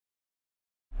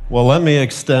Well, let me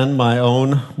extend my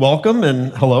own welcome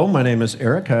and hello. My name is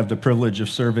Eric. I have the privilege of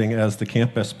serving as the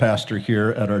campus pastor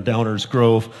here at our Downers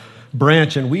Grove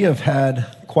branch, and we have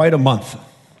had quite a month.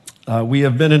 We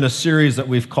have been in a series that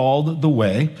we've called The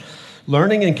Way,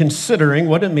 learning and considering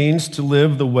what it means to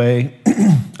live the way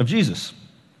of Jesus.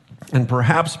 And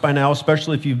perhaps by now,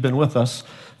 especially if you've been with us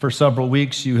for several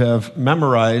weeks, you have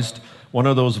memorized one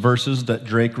of those verses that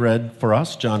Drake read for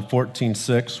us, John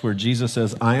 14:6, where Jesus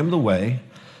says, "I am the way,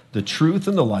 the truth,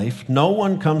 and the life. No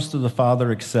one comes to the Father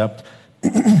except,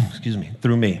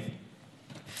 through me."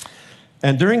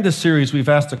 And during this series, we've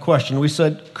asked a question. We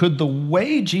said, could the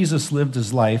way Jesus lived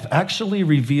his life actually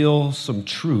reveal some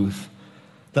truth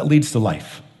that leads to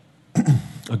life?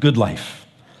 A good life,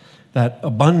 that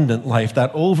abundant life,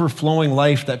 that overflowing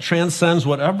life that transcends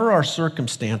whatever our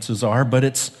circumstances are, but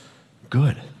it's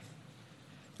good.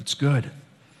 It's good.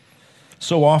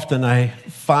 So often I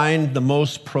find the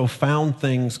most profound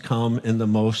things come in the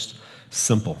most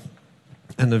simple.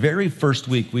 And the very first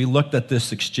week, we looked at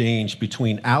this exchange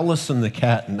between Alice and the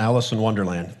cat in Alice in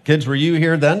Wonderland. Kids, were you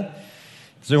here then?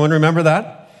 Does anyone remember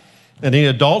that? Any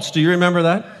adults, do you remember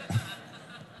that?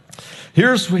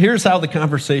 Here's how the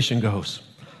conversation goes.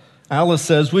 Alice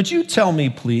says, "Would you tell me,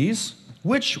 please,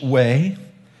 which way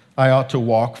I ought to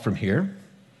walk from here?"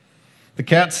 The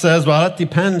cat says, "Well, it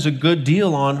depends a good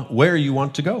deal on where you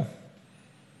want to go."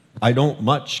 "I don't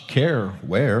much care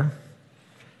where."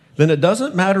 "Then it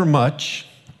doesn't matter much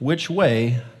which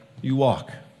way you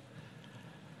walk."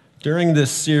 During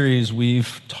this series,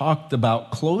 we've talked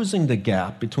about closing the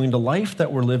gap between the life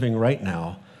that we're living right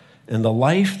now and the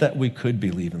life that we could be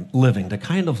living, the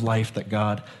kind of life that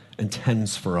God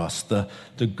intends for us, the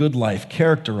good life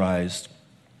characterized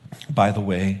by the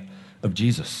way of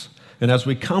Jesus. And as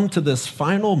we come to this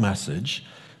final message,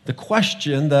 the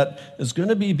question that is going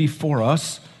to be before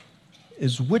us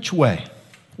is, which way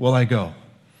will I go?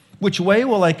 Which way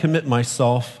will I commit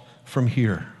myself from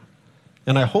here?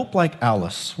 And I hope, like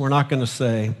Alice, we're not going to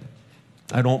say,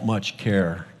 "I don't much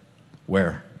care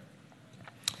where."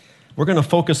 We're going to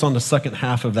focus on the second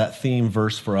half of that theme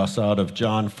verse for us out of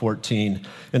John 14.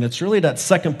 And it's really that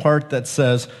second part that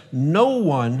says, "No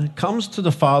one comes to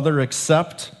the Father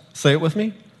except," say it with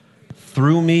me,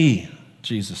 "through me,"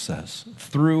 Jesus says.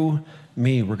 Through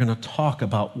me. We're going to talk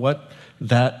about what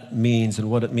that means and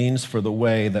what it means for the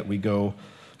way that we go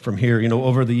from here. You know,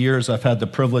 over the years, I've had the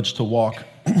privilege to walk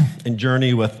and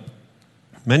journey with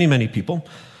many, many people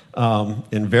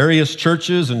in various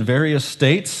churches in various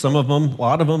states. A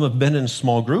lot of them have been in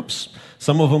small groups.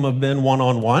 Some of them have been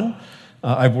one-on-one.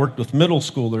 I've worked with middle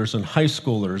schoolers and high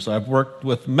schoolers. I've worked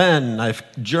with men. I've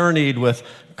journeyed with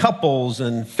couples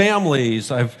and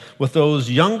families. With those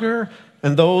younger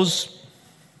and those,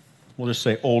 we'll just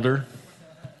say older.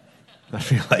 I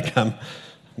feel like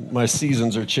my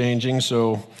seasons are changing,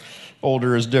 so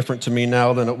older is different to me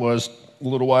now than it was a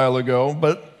little while ago.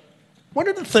 But one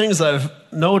of the things I've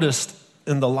noticed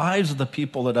in the lives of the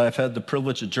people that I've had the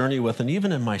privilege to journey with, and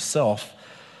even in myself,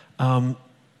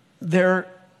 there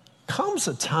comes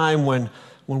a time when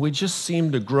we just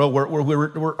seem to grow,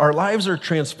 where our lives are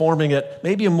transforming at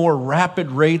maybe a more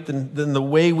rapid rate than the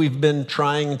way we've been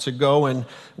trying to go. And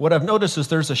what I've noticed is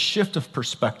there's a shift of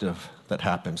perspective that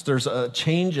happens. There's a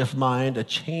change of mind, a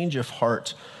change of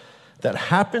heart that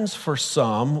happens for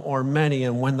some or many.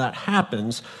 And when that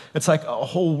happens, it's like a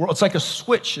whole world, it's like a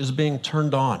switch is being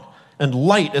turned on. And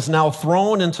light is now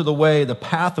thrown into the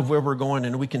path of where we're going,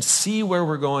 and we can see where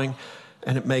we're going,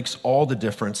 and it makes all the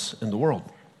difference in the world.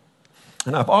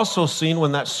 And I've also seen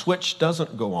when that switch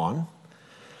doesn't go on,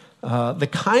 the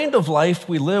kind of life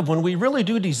we live when we really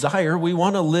do desire, we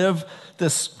want to live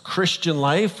this Christian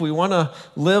life, we want to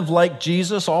live like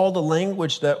Jesus, all the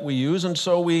language that we use, and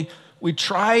so we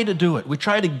try to do it. We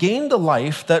try to gain the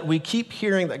life that we keep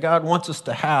hearing that God wants us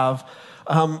to have,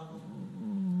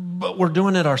 but we're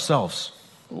doing it ourselves.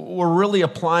 We're really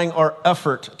applying our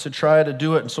effort to try to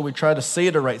do it, and so we try to say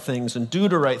the right things and do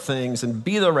the right things and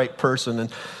be the right person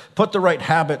and put the right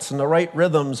habits and the right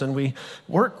rhythms, and we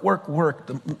work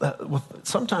with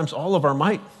sometimes all of our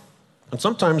might. And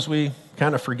sometimes we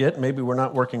kind of forget, maybe we're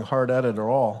not working hard at it at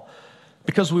all,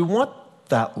 because we want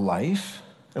that life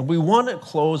and we want to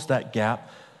close that gap.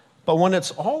 But when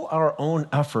it's all our own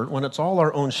effort, when it's all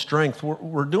our own strength,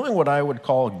 we're doing what I would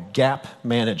call gap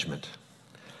management.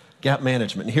 Gap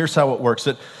management. And here's how it works.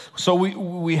 So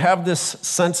we have this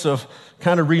sense of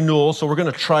kind of renewal, so we're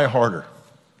going to try harder.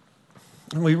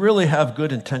 And we really have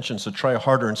good intentions to try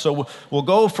harder. And so we'll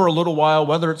go for a little while,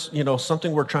 whether it's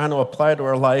something we're trying to apply to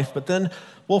our life, but then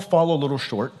we'll fall a little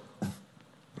short.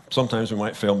 Sometimes we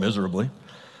might fail miserably.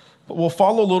 But we'll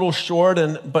fall a little short,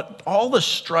 but all the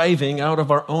striving out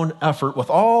of our own effort, with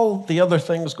all the other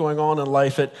things going on in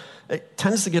life, it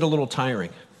tends to get a little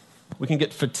tiring. We can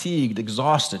get fatigued,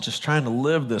 exhausted, just trying to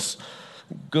live this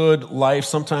good life.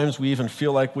 Sometimes we even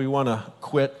feel like we want to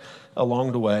quit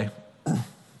along the way.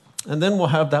 And then we'll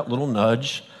have that little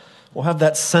nudge. We'll have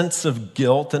that sense of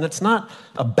guilt, and it's not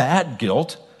a bad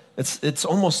guilt. It's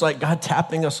almost like God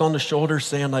tapping us on the shoulder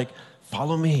saying, like,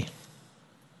 follow me.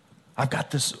 I've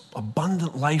got this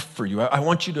abundant life for you. I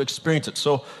want you to experience it.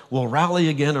 So we'll rally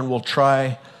again and we'll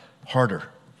try harder.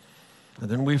 And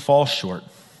then we fall short.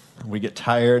 We get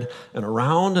tired, and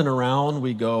around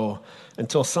we go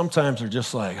until sometimes we're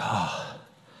just like,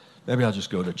 maybe I'll just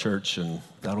go to church and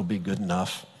that'll be good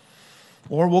enough.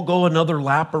 Or we'll go another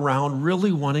lap around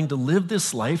really wanting to live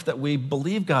this life that we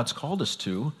believe God's called us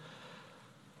to,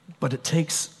 but it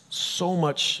takes so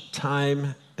much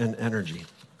time and energy.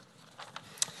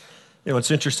 You know,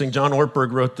 it's interesting. John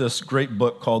Ortberg wrote this great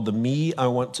book called The Me I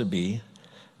Want to Be.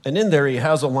 And in there, he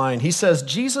has a line. He says,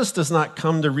 Jesus does not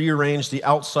come to rearrange the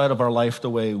outside of our life the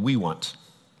way we want.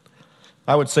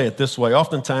 I would say it this way.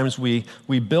 Oftentimes, we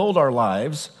build our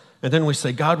lives, and then we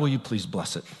say, God, will you please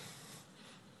bless it?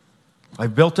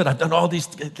 I've built it. I've done all these,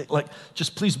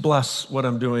 just please bless what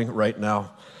I'm doing right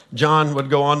now. John would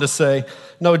go on to say,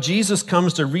 no, Jesus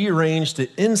comes to rearrange the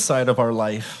inside of our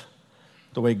life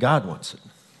the way God wants it.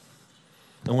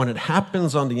 And when it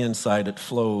happens on the inside, it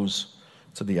flows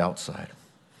to the outside.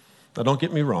 Now, don't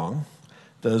get me wrong.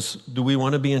 Do we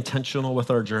want to be intentional with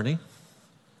our journey?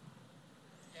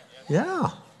 Yeah.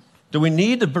 Do we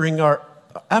need to bring our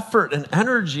effort and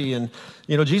energy? And,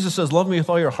 Jesus says, love me with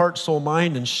all your heart, soul,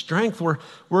 mind, and strength.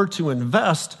 We're to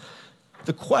invest.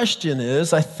 The question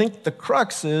is, I think the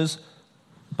crux is,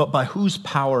 but by whose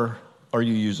power are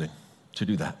you using to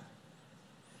do that?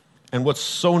 And what's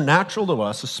so natural to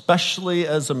us, especially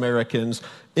as Americans,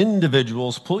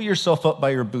 individuals, pull yourself up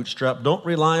by your bootstrap, don't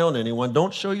rely on anyone,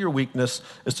 don't show your weakness,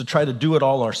 is to try to do it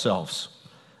all ourselves.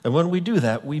 And when we do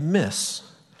that, we miss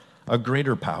a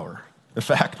greater power. In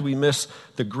fact, we miss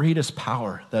the greatest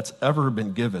power that's ever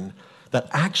been given that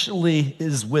actually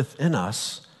is within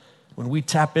us when we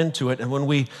tap into it. And when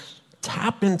we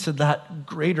tap into that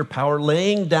greater power,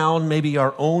 laying down maybe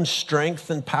our own strength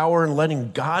and power and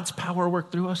letting God's power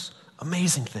work through us,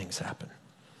 amazing things happen.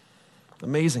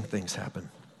 Amazing things happen.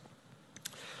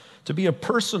 To be a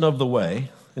person of the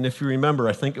way, and if you remember,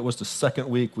 I think it was the second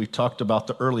week we talked about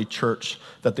the early church,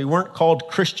 that they weren't called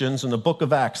Christians. In the book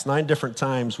of Acts, 9 different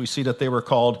times we see that they were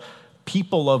called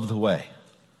people of the way.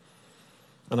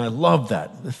 And I love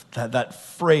that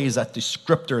phrase, that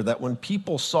descriptor, that when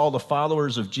people saw the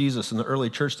followers of Jesus in the early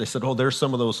church, they said, there's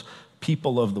some of those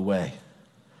people of the way.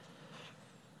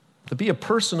 To be a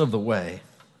person of the way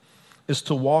is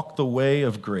to walk the way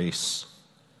of grace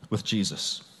with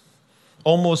Jesus,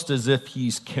 almost as if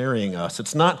he's carrying us.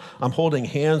 It's not, I'm holding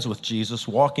hands with Jesus,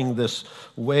 walking this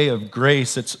way of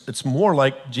grace. It's more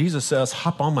like Jesus says,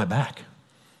 hop on my back.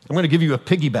 I'm going to give you a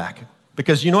piggyback.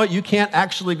 Because you know what? You can't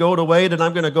actually go the way that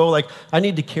I'm going to go. I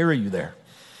need to carry you there.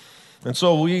 And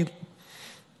so we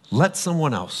let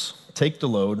someone else take the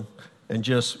load and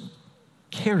just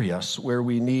carry us where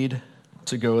we need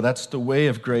to go. That's the way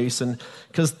of grace. And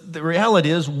because the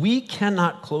reality is we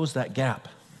cannot close that gap.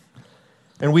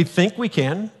 And we think we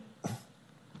can.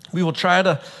 We will try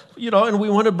to, and we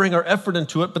want to bring our effort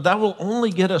into it, but that will only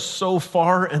get us so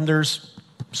far, and there's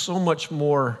so much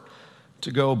more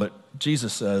to go. But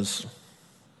Jesus says,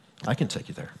 I can take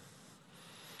you there.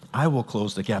 I will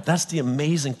close the gap. That's the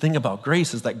amazing thing about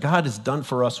grace, is that God has done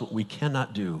for us what we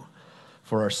cannot do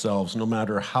for ourselves, no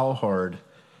matter how hard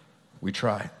we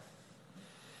try.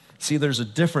 See, there's a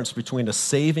difference between a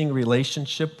saving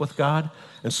relationship with God,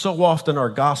 and so often our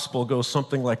gospel goes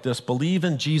something like this: believe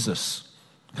in Jesus.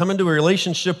 Come into a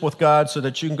relationship with God so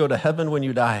that you can go to heaven when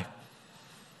you die.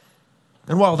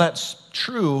 And while that's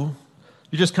true,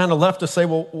 you're just kind of left to say,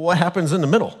 well, what happens in the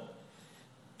middle?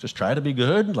 Just try to be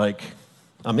good,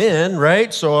 I'm in,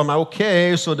 right? So I'm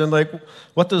okay. So then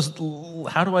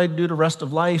how do I do the rest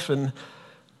of life? And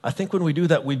I think when we do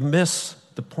that, we miss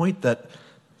the point that,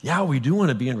 we do want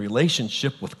to be in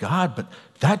relationship with God, but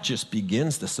that just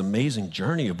begins this amazing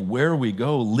journey of where we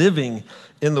go, living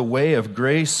in the way of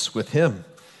grace with him.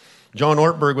 John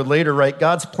Ortberg would later write,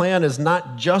 God's plan is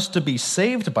not just to be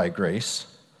saved by grace,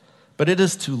 but it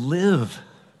is to live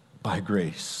by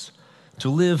grace, to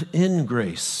live in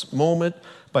grace, moment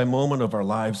by moment of our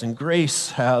lives. And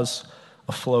grace has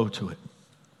a flow to it.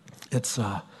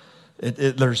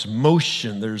 There's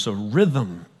motion, there's a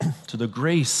rhythm to the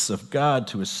grace of God,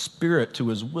 to his Spirit, to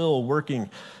his will working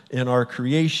in our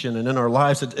creation and in our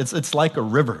lives. It's like a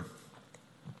river.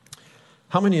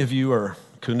 How many of you are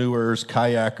canoers,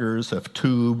 kayakers, have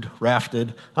tubed,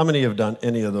 rafted? How many have done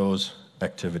any of those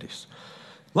activities?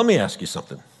 Let me ask you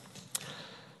something.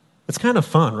 It's kind of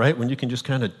fun, right, when you can just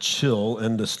kind of chill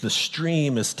and the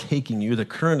stream is taking you, the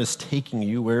current is taking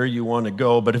you where you want to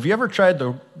go. But have you ever tried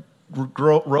to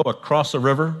row across a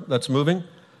river that's moving?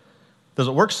 Does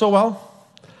it work so well?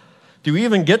 Do you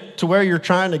even get to where you're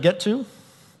trying to get to?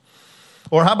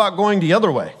 Or how about going the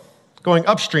other way, going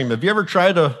upstream? Have you ever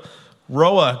tried to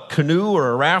row a canoe or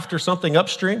a raft or something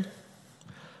upstream?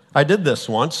 I did this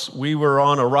once. We were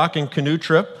on a rocking canoe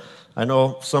trip. I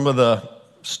know some of the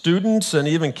students and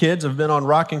even kids have been on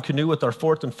rocking canoe with our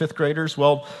 4th and 5th graders.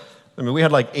 Well, I mean, we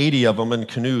had like 80 of them in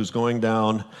canoes going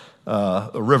down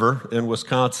a river in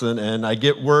Wisconsin, and I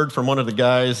get word from one of the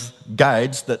guides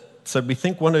that said, we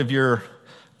think one of your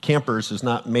campers has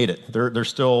not made it. They're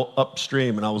still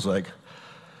upstream, and I was like,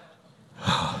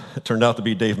 it turned out to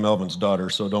be Dave Melvin's daughter,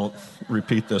 so don't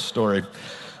repeat this story.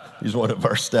 He's one of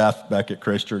our staff back at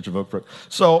Christ Church of Oak Brook.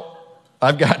 So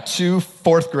I've got 2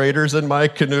 4th graders in my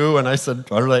canoe, and I said,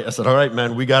 all right,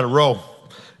 man, we got to row.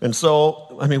 And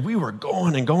so, I mean, we were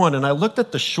going and going, and I looked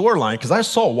at the shoreline because I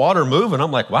saw water move, and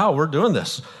I'm like, wow, we're doing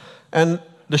this. And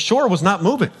the shore was not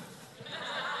moving.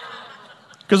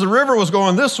 Because the river was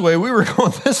going this way, we were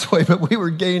going this way, but we were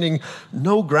gaining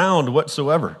no ground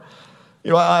whatsoever.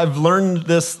 You know, I've learned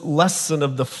this lesson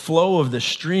of the flow of the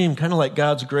stream, kind of like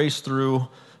God's grace through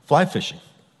fly fishing.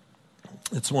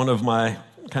 It's one of my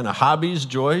kind of hobbies,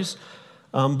 joys.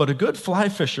 But a good fly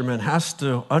fisherman has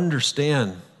to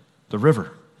understand the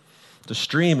river, the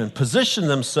stream, and position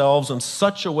themselves in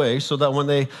such a way so that when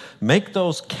they make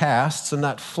those casts and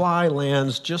that fly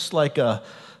lands just like a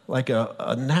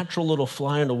natural little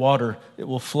fly in the water, it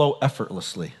will flow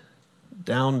effortlessly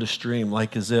down the stream,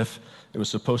 like as if it was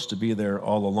supposed to be there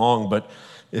all along. But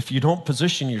if you don't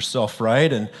position yourself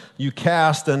right and you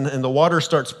cast and the water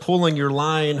starts pulling your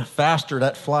line faster,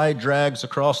 that fly drags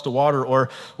across the water. Or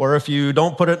if you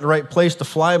don't put it in the right place, the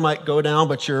fly might go down,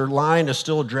 but your line is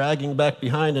still dragging back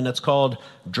behind, and it's called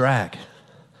drag.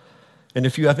 And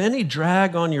if you have any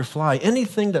drag on your fly,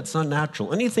 anything that's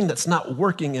unnatural, anything that's not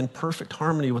working in perfect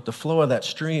harmony with the flow of that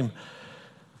stream,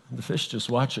 the fish just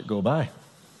watch it go by.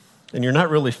 And you're not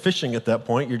really fishing at that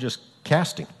point, you're just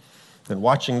casting and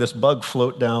watching this bug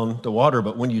float down the water.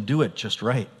 But when you do it just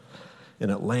right, and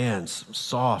it lands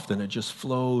soft and it just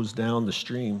flows down the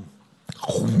stream,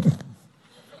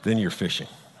 then you're fishing.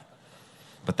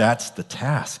 But that's the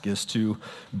task, is to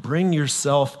bring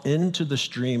yourself into the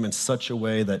stream in such a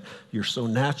way that you're so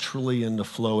naturally in the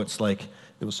flow, it's like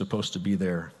it was supposed to be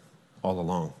there all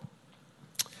along.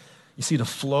 You see, the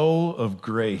flow of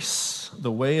grace,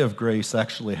 the way of grace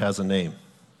actually has a name.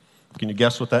 Can you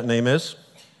guess what that name is?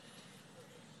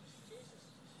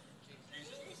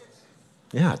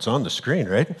 Yeah, it's on the screen,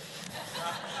 right?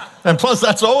 And plus,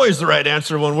 that's always the right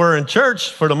answer when we're in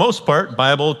church, for the most part.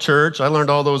 Bible, church, I learned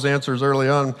all those answers early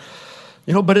on.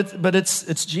 You know, but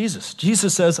it's Jesus.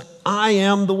 Jesus says, I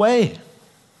am the way,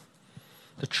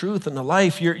 the truth, and the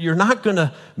life. You're not going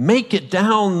to make it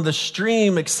down the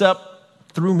stream except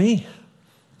through me,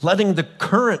 letting the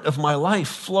current of my life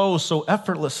flow so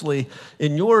effortlessly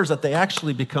in yours that they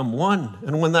actually become one.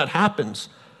 And when that happens,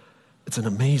 it's an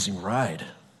amazing ride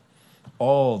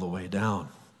all the way down.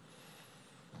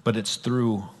 But it's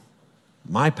through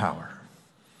my power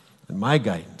and my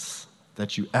guidance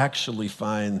that you actually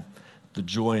find the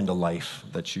joy in the life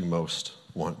that you most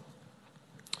want.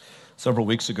 Several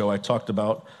weeks ago, I talked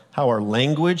about how our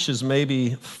language has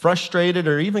maybe frustrated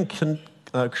or even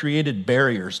created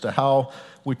barriers to how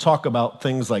we talk about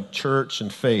things like church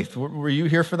and faith. Were you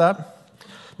here for that?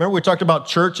 Remember we talked about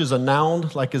church as a noun,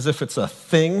 like as if it's a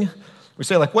thing? We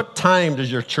say, like, what time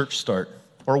does your church start?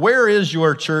 Or where is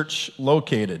your church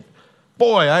located?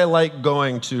 Boy, I like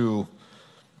going to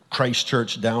Christ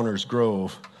Church, Downers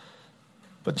Grove.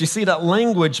 But you see, that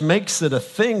language makes it a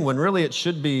thing when really it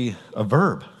should be a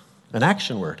verb, an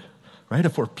action word, right?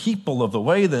 If we're people of the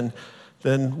way, then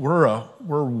we're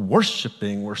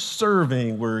worshiping, we're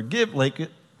serving,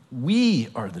 we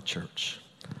are the church.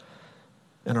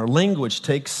 And our language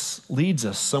leads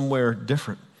us somewhere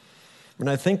different. And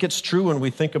I think it's true when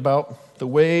we think about the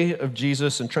way of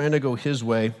Jesus and trying to go his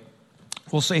way.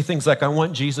 We'll say things like, I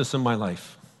want Jesus in my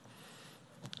life.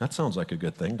 That sounds like a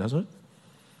good thing, doesn't it?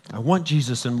 I want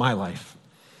Jesus in my life.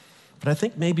 But I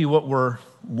think maybe what we're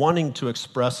wanting to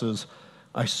express is,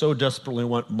 I so desperately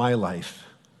want my life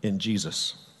in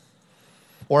Jesus.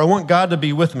 Or I want God to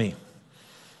be with me.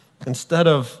 Instead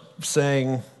of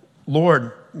saying,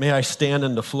 Lord, may I stand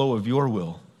in the flow of your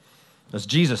will. As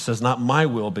Jesus says, not my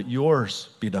will, but yours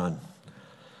be done.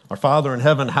 Our Father in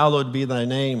heaven, hallowed be thy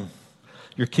name.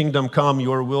 Your kingdom come,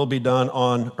 your will be done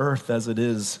on earth as it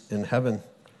is in heaven.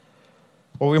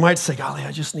 Or we might say, golly,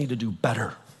 I just need to do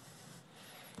better.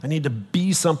 I need to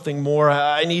be something more.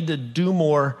 I need to do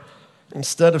more.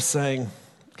 Instead of saying,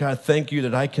 God, thank you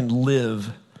that I can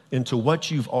live into what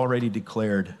you've already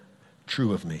declared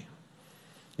true of me.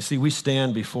 You see, we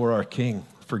stand before our King,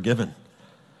 forgiven,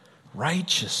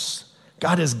 righteous.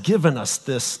 God has given us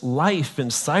this life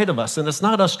inside of us, and it's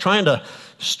not us trying to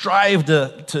strive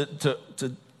to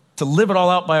live it all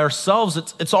out by ourselves.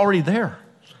 It's already there.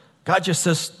 God just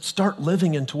says, start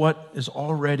living into what is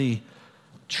already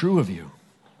true of you.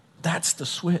 That's the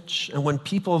switch. And when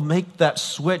people make that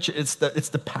switch, it's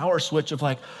the power switch of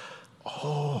like,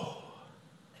 oh,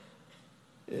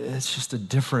 it's just a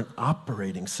different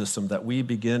operating system that we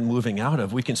begin moving out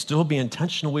of. We can still be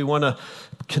intentional. We want to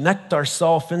connect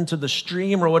ourselves into the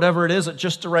stream or whatever it is at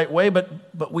just the right way,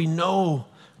 but we know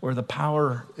where the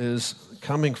power is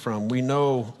coming from. We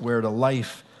know where the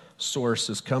life source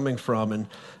is coming from.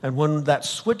 And when that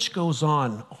switch goes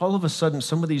on, all of a sudden,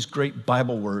 some of these great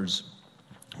Bible words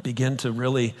begin to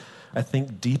really, I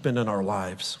think, deepen in our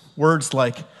lives. Words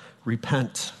like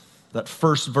repent, that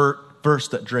first verse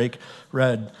that Drake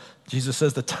read. Jesus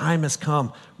says, the time has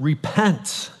come.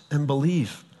 Repent and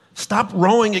believe. Stop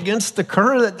rowing against the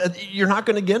current. You're not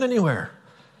going to get anywhere.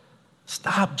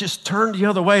 Stop. Just turn the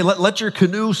other way. Let your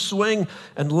canoe swing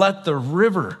and let the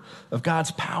river of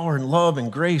God's power and love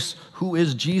and grace, who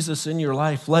is Jesus in your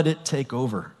life, let it take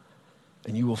over,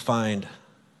 and you will find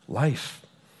life.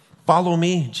 Follow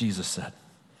me, Jesus said.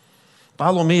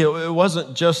 Follow me. It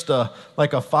wasn't just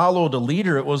like a follow the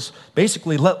leader. It was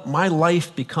basically let my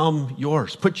life become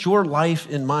yours. Put your life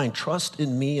in mine. Trust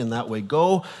in me in that way.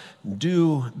 Go,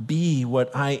 do, be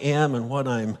what I am and what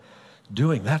I'm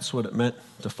doing. That's what it meant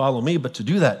to follow me. But to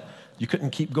do that, you couldn't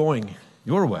keep going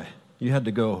your way. You had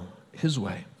to go his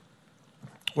way.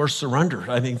 Or surrender.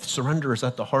 I think surrender is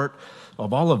at the heart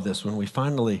of all of this. When we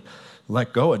finally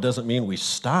let go, it doesn't mean we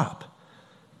stop,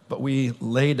 but we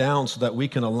lay down so that we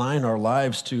can align our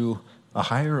lives to a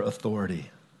higher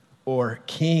authority or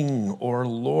king or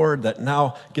Lord that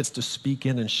now gets to speak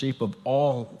in and shape of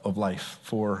all of life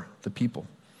for the people.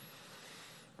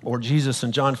 Or Jesus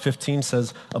in John 15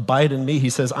 says, abide in me. He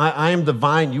says, I am the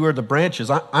vine, you are the branches.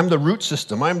 I'm the root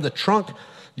system, I'm the trunk.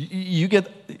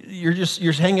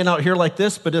 You're hanging out here like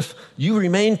this, but if you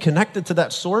remain connected to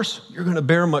that source, you're going to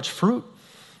bear much fruit.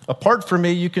 Apart from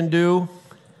me, you can do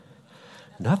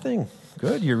nothing.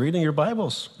 Good, you're reading your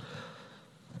Bibles.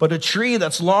 But a tree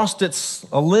that's lost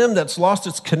a limb that's lost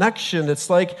its connection, it's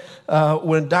like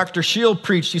when Dr. Shield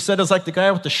preached, he said it's like the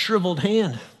guy with the shriveled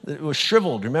hand. It was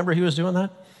shriveled. Remember he was doing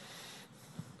that?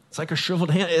 It's like a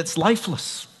shriveled hand. It's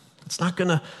lifeless. It's not going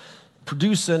to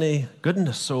produce any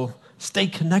goodness. So stay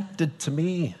connected to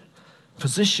me.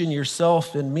 Position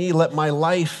yourself in me. Let my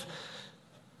life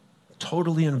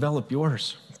totally envelop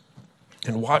yours.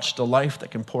 And watch the life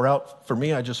that can pour out. For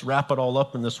me, I just wrap it all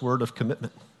up in this word of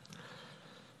commitment.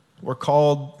 We're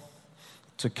called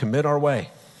to commit our way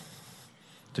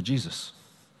to Jesus.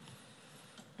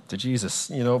 To Jesus.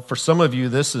 You know, for some of you,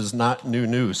 this is not new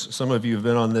news. Some of you have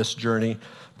been on this journey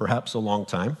perhaps a long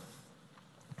time,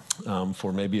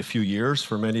 for maybe a few years.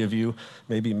 For many of you,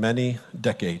 maybe many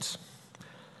decades.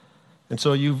 And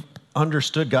so you've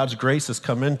understood God's grace has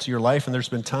come into your life, and there's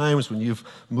been times when you've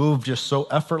moved just so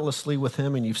effortlessly with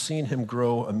him and you've seen him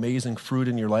grow amazing fruit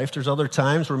in your life. There's other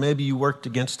times where maybe you worked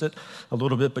against it a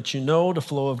little bit, but you know the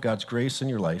flow of God's grace in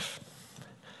your life.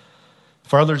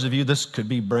 For others of you, this could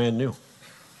be brand new.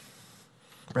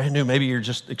 Brand new. Maybe you're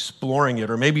just exploring it,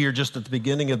 or maybe you're just at the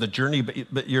beginning of the journey,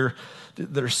 but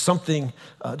there's something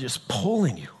just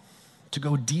pulling you to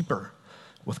go deeper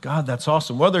with God. That's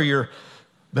awesome. Whether you're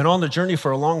been on the journey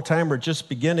for a long time or just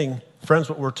beginning, friends,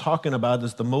 what we're talking about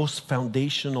is the most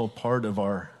foundational part of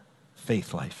our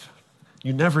faith life.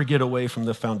 You never get away from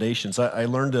the foundations. I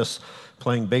learned this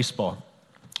playing baseball.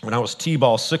 When I was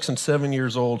T-ball, 6 and 7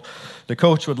 years old, the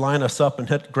coach would line us up and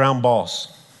hit ground balls,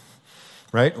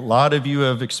 right? A lot of you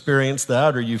have experienced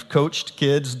that, or you've coached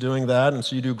kids doing that, and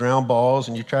so you do ground balls,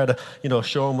 and you try to,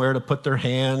 show them where to put their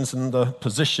hands and the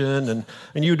position,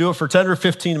 and you do it for 10 or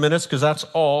 15 minutes, because that's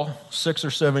all 6 or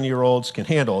 7-year-olds can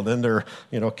handle. Then they're,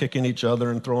 kicking each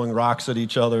other and throwing rocks at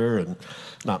each other, and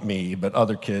not me, but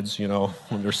other kids,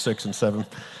 when they're 6 and 7.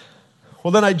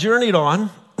 Well, then I journeyed on,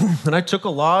 and I took a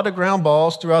lot of ground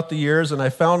balls throughout the years, and I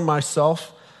found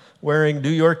myself wearing New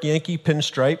York Yankee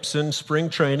pinstripes in spring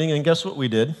training, and guess what we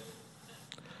did?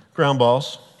 Ground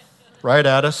balls, right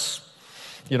at us.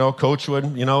 Coach would,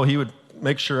 he would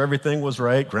make sure everything was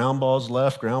right, ground balls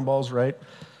left, ground balls right.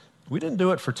 We didn't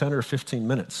do it for 10 or 15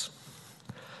 minutes.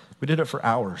 We did it for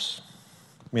hours.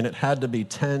 I mean, it had to be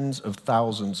tens of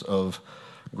thousands of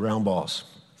ground balls,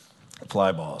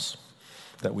 fly balls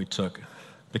that we took.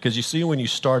 Because you see, when you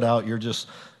start out, you're just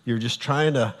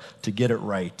trying to get it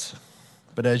right.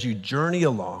 But as you journey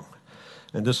along,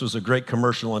 and this was a great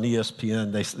commercial on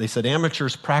ESPN, they said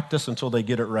amateurs practice until they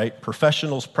get it right.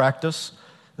 Professionals practice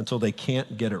until they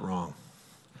can't get it wrong.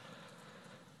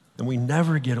 And we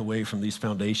never get away from these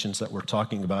foundations that we're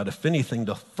talking about. If anything,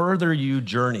 the further you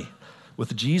journey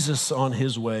with Jesus on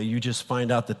his way, you just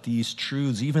find out that these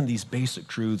truths, even these basic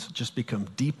truths, just become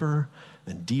deeper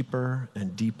and deeper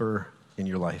and deeper in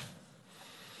your life.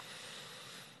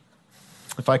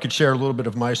 If I could share a little bit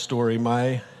of my story,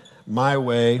 my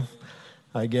way,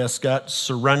 I guess, got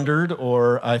surrendered,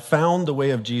 or I found the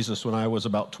way of Jesus when I was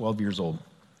about 12 years old.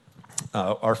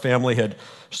 Our family had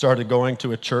started going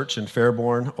to a church in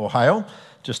Fairborn, Ohio,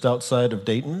 just outside of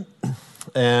Dayton,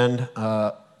 and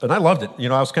I loved it. You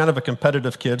know, I was kind of a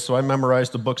competitive kid, so I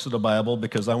memorized the books of the Bible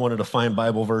because I wanted to find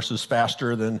Bible verses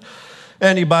faster than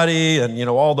anybody, and, you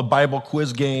know, all the Bible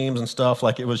quiz games and stuff.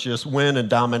 Like, it was just win and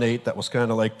dominate. That was kind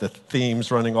of like the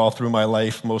themes running all through my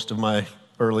life, most of my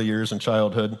early years in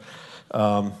childhood.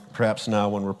 Perhaps now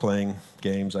when we're playing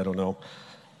games, I don't know.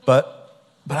 But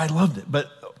I loved it.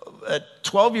 But at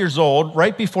 12 years old,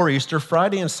 right before Easter,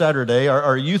 Friday and Saturday,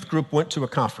 our youth group went to a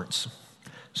conference,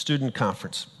 student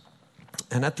conference.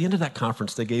 And at the end of that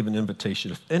conference, they gave an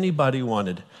invitation. If anybody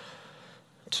wanted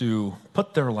to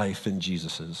put their life in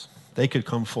Jesus's, they could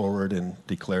come forward and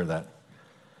declare that.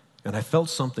 And I felt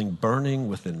something burning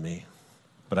within me,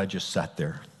 but I just sat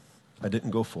there. I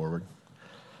didn't go forward.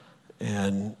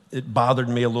 And it bothered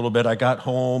me a little bit. I got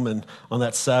home, and on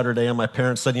that Saturday, and my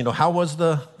parents said, you know, how was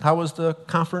the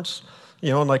conference? You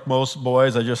know, and like most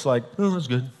boys, I just like, oh, it was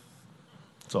good.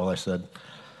 That's all I said.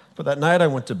 But that night I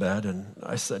went to bed, and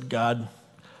I said, God,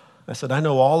 I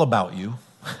know all about you,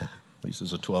 at least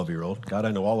as a 12-year-old. God,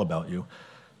 I know all about you,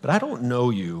 but I don't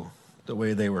know you the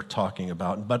way they were talking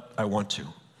about, but I want to.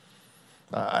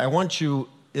 I want you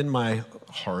in my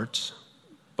heart.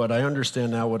 But I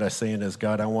understand now what I'm saying is,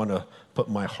 God, I want to give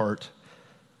my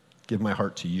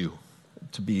heart to you,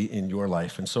 to be in your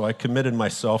life. And so I committed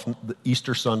myself.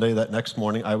 Easter Sunday, that next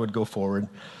morning, I would go forward.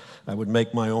 I would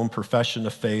make my own profession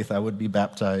of faith. I would be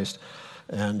baptized.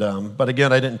 And but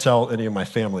again, I didn't tell any of my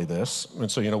family this. And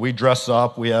so, you know, we dress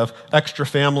up. We have extra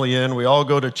family in. We all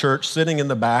go to church, sitting in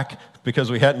the back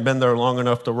because we hadn't been there long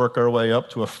enough to work our way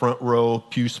up to a front row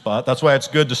pew spot. That's why it's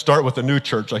good to start with a new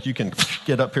church. Like, you can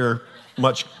get up here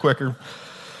much quicker.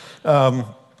 And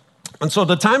so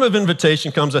the time of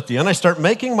invitation comes at the end. I start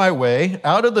making my way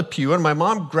out of the pew, and my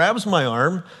mom grabs my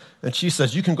arm, and she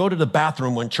says, you can go to the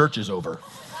bathroom when church is over.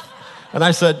 And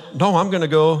I said, no, I'm going to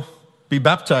go be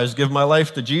baptized, give my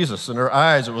life to Jesus. In her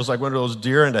eyes, it was like one of those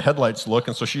deer in the headlights look,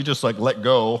 and so she just like let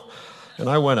go. And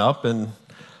I went up and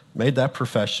made that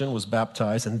profession, was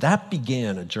baptized, and that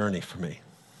began a journey for me.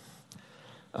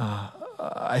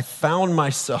 I found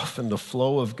myself in the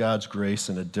flow of God's grace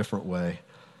in a different way.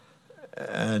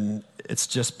 And it's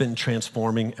just been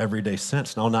transforming every day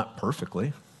since. Now, not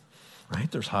perfectly, right?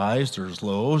 There's highs, there's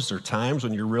lows, there are times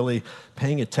when you're really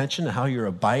paying attention to how you're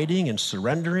abiding and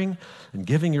surrendering and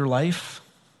giving your life.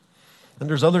 And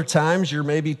there's other times you're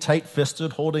maybe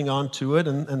tight-fisted, holding on to it,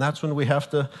 and that's when we have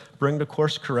to bring the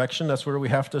course correction. That's where we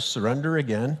have to surrender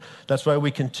again. That's why we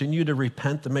continue to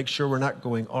repent to make sure we're not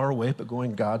going our way, but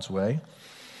going God's way.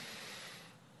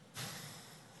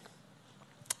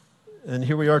 And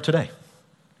here we are today.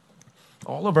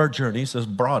 All of our journeys has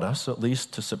brought us at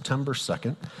least to September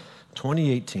 2nd,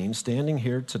 2018, standing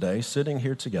here today, sitting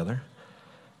here together.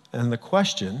 And the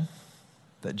question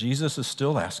that Jesus is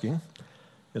still asking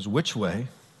is, which way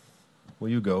will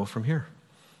you go from here?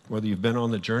 Whether you've been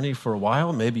on the journey for a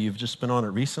while, maybe you've just been on it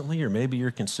recently, or maybe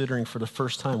you're considering for the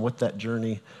first time what that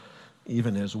journey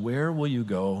even is. Where will you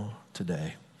go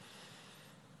today?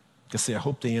 Because see, I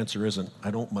hope the answer isn't,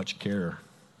 I don't much care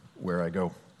where I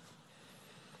go.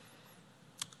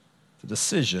 The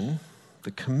decision,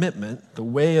 the commitment, the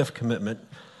way of commitment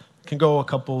can go a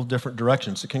couple different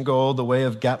directions. It can go the way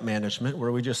of gap management,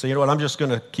 where we just say, you know what, I'm just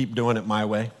going to keep doing it my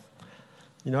way.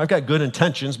 You know, I've got good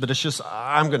intentions, but it's just,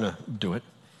 I'm going to do it.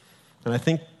 And I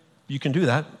think you can do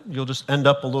that. You'll just end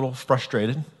up a little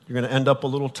frustrated. You're going to end up a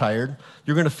little tired.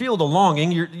 You're going to feel the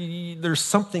longing. There's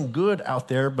something good out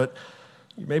there, but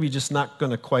you're maybe just not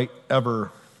going to quite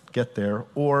ever get there.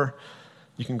 Or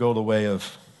you can go the way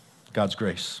of God's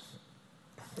grace,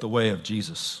 the way of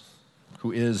Jesus,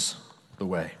 who is the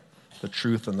way, the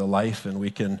truth, and the life. And we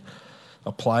can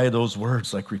apply those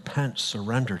words like repent,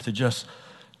 surrender, to just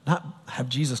not have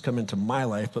Jesus come into my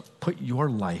life, but put your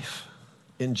life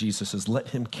in Jesus. Let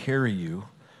him carry you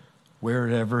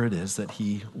wherever it is that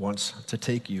he wants to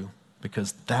take you,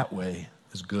 because that way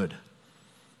is good,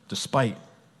 despite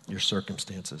your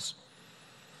circumstances.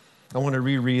 I want to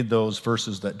reread those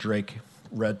verses that Drake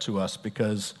read to us,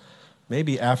 because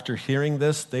maybe after hearing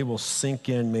this, they will sink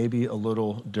in maybe a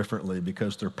little differently,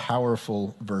 because they're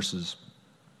powerful verses.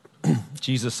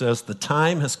 Jesus says, the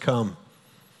time has come.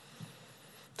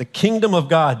 The kingdom of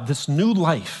God, this new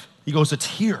life, he goes, it's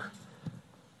here.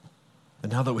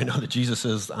 And now that we know that Jesus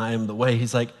says, I am the way,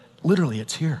 he's like, literally,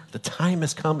 it's here. The time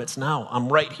has come. It's now. I'm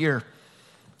right here.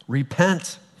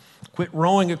 Repent. Quit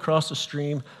rowing across the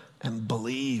stream and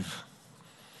believe.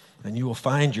 And you will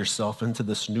find yourself into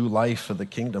this new life of the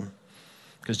kingdom.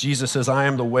 Because Jesus says, I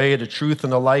am the way, the truth,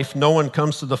 and the life. No one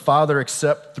comes to the Father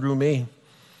except through me.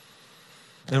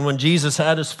 And when Jesus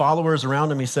had his followers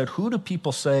around him, he said, who do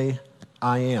people say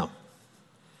I am?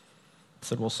 He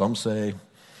said, well, some say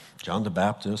John the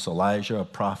Baptist, Elijah, a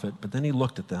prophet. But then he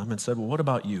looked at them and said, well, what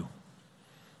about you?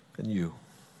 And you,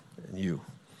 and you,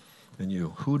 and you.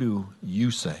 Who do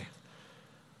you say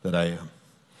that I am?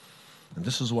 And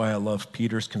this is why I love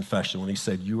Peter's confession. When he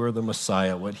said, you are the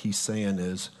Messiah, what he's saying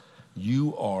is,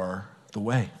 you are the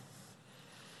way.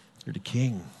 You're the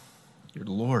King. You're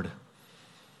the Lord.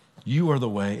 You are the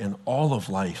way, and all of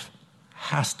life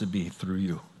has to be through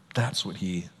you. That's what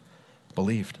he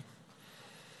believed.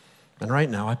 And right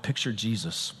now, I picture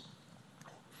Jesus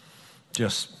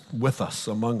just with us,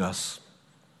 among us,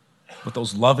 with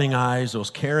those loving eyes, those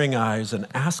caring eyes, and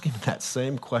asking that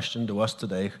same question to us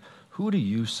today. Who do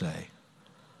you say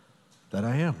that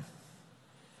I am?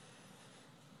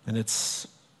 And it's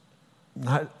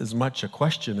not as much a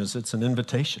question as it's an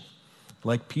invitation,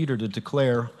 like Peter, to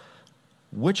declare,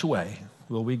 which way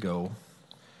will we go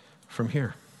from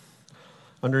here?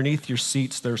 Underneath your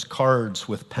seats, there's cards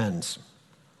with pens.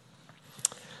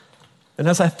 And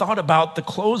as I thought about the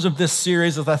close of this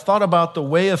series, as I thought about the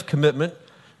way of commitment,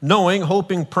 knowing,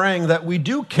 hoping, praying that we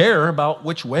do care about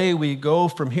which way we go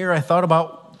from here, I thought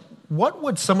about what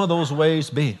would some of those ways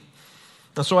be?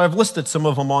 And so I've listed some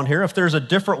of them on here. If there's a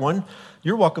different one,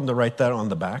 you're welcome to write that on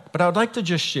the back. But I would like to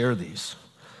just share these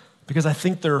because I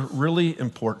think they're really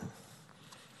important.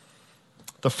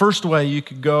 The first way you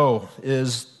could go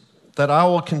is that I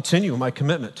will continue my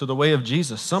commitment to the way of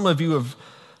Jesus. Some of you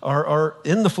are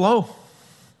in the flow.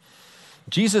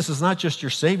 Jesus is not just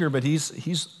your Savior, but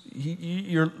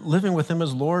you're living with him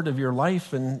as Lord of your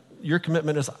life, and your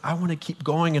commitment is, I want to keep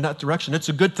going in that direction. It's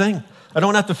a good thing. I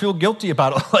don't have to feel guilty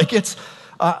about it. Like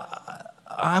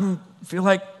I feel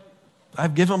like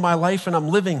I've given my life and I'm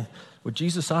living with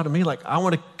Jesus out of me. Like I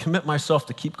want to commit myself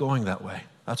to keep going that way.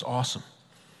 That's awesome.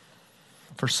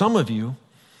 For some of you,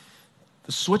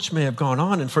 the switch may have gone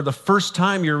on, and for the first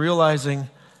time you're realizing,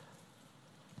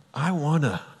 I want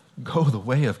to go the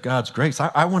way of God's grace.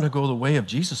 I want to go the way of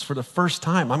Jesus for the first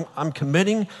time. I'm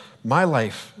committing my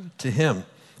life to him.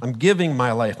 I'm giving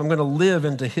my life. I'm going to live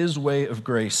into his way of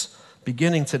grace,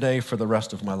 beginning today for the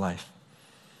rest of my life.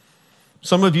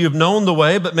 Some of you have known the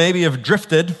way, but maybe have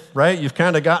drifted, right? You've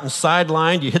kind of gotten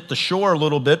sidelined. You hit the shore a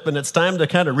little bit, but it's time to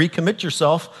kind of recommit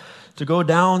yourself to go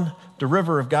down the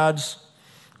river of God's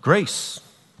grace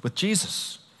with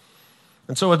Jesus.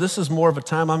 And so this is more of a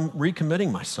time I'm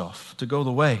recommitting myself to go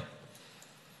the way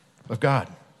of God.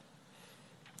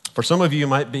 For some of you, it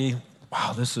might be,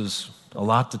 wow, this is a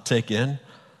lot to take in.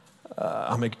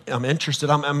 I'm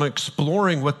interested. I'm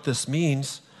exploring what this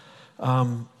means.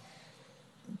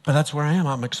 But that's where I am.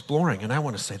 I'm exploring. And I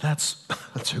want to say that's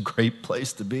a great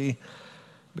place to be,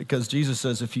 because Jesus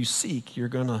says if you seek, you're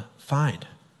going to find.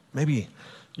 Maybe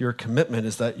your commitment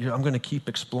is that I'm going to keep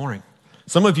exploring.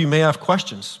 Some of you may have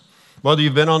questions. Whether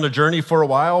you've been on the journey for a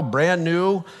while, brand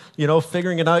new,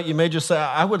 figuring it out, you may just say,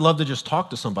 I would love to just talk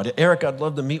to somebody. Eric, I'd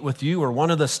love to meet with you or one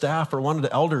of the staff or one of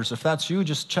the elders. If that's you,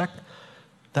 just check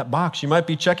that box. You might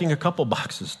be checking a couple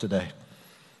boxes today,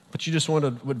 but you just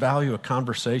would value a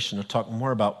conversation to talk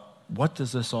more about what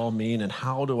does this all mean and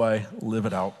how do I live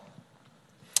it out?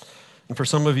 And for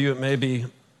some of you, it may be,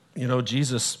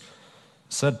 Jesus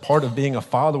said part of being a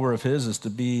follower of his is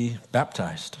to be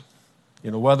baptized.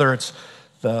 Whether it's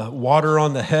the water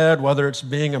on the head, whether it's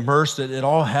being immersed, it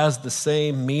all has the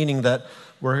same meaning that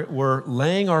we're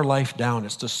laying our life down.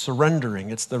 It's the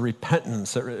surrendering. It's the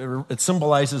repentance. It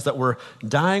symbolizes that we're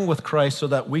dying with Christ so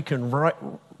that we can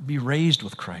be raised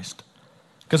with Christ.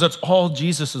 Because it's all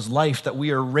Jesus' life that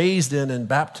we are raised in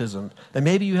baptism. And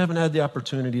maybe you haven't had the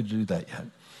opportunity to do that yet.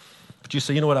 But you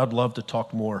say, you know what, I'd love to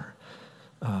talk more.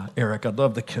 Eric, I'd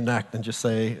love to connect and just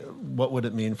say, what would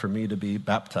it mean for me to be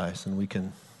baptized? And we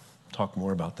can talk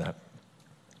more about that.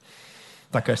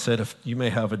 Like I said, if you may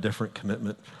have a different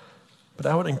commitment, but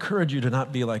I would encourage you to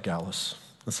not be like Alice.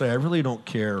 and say, I really don't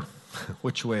care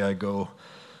which way I go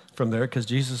from there, because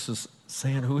Jesus is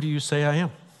saying, who do you say I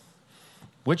am?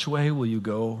 Which way will you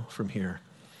go from here?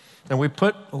 And we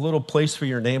put a little place for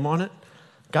your name on it.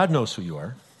 God knows who you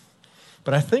are.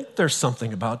 But I think there's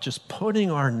something about just putting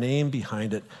our name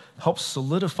behind it helps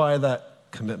solidify that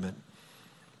commitment.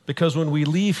 Because when we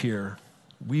leave here,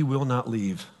 we will not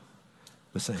leave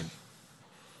the same.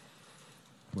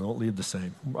 We won't leave the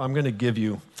same. I'm going to give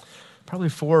you probably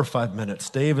 4 or 5 minutes.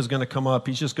 Dave is going to come up.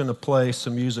 He's just going to play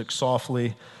some music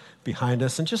softly behind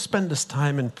us and just spend this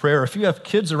time in prayer. If you have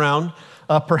kids around,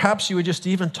 perhaps you would just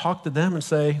even talk to them and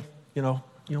say,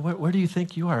 where do you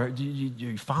think you are? Are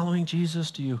you following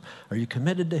Jesus? Are you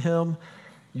committed to him?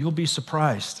 You'll be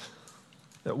surprised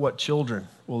at what children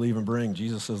will even bring.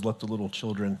 Jesus says, let the little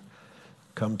children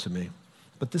come to me.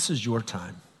 But this is your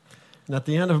time. And at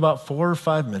the end of about 4 or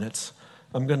 5 minutes,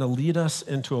 I'm going to lead us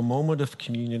into a moment of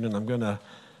communion, and I'm going to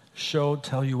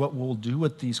tell you what we'll do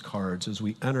with these cards as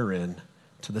we enter in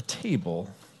to the table,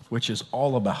 which is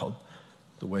all about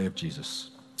the way of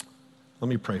Jesus. Let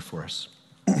me pray for us.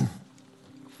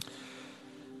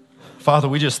 Father,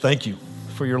 we just thank you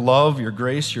for your love, your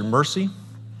grace, your mercy.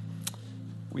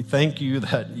 We thank you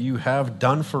that you have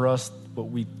done for us what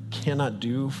we cannot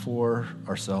do for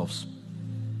ourselves.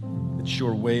 It's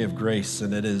your way of grace,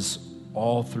 and it is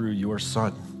all through your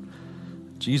Son,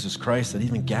 Jesus Christ, that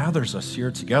even gathers us here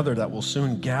together, that will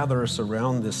soon gather us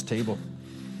around this table.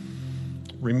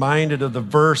 Reminded of the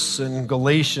verse in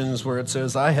Galatians where it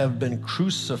says, I have been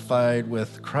crucified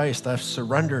with Christ. I've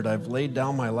surrendered. I've laid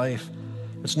down my life.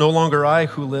 It's no longer I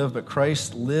who live, but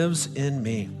Christ lives in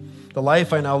me. The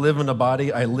life I now live in the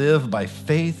body, I live by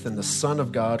faith in the Son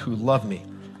of God who loved me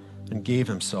and gave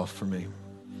himself for me.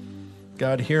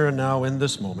 God, here and now in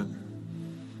this moment,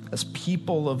 as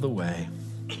people of the way,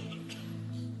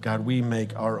 God, we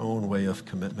make our own way of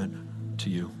commitment to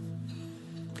you.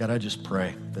 God, I just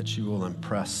pray that you will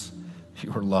impress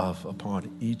your love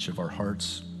upon each of our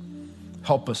hearts.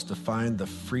 Help us to find the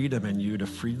freedom in you to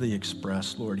freely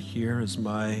express, Lord, here is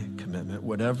my commitment,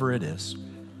 whatever it is.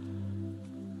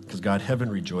 Because God, heaven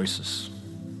rejoices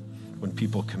when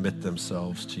people commit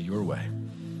themselves to your way.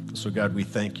 So God, we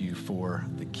thank you for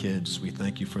the kids. We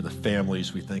thank you for the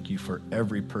families. We thank you for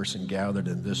every person gathered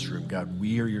in this room. God,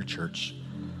 we are your church,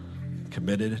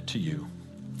 committed to you.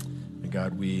 And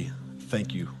God, we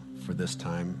thank you for this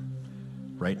time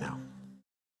right now.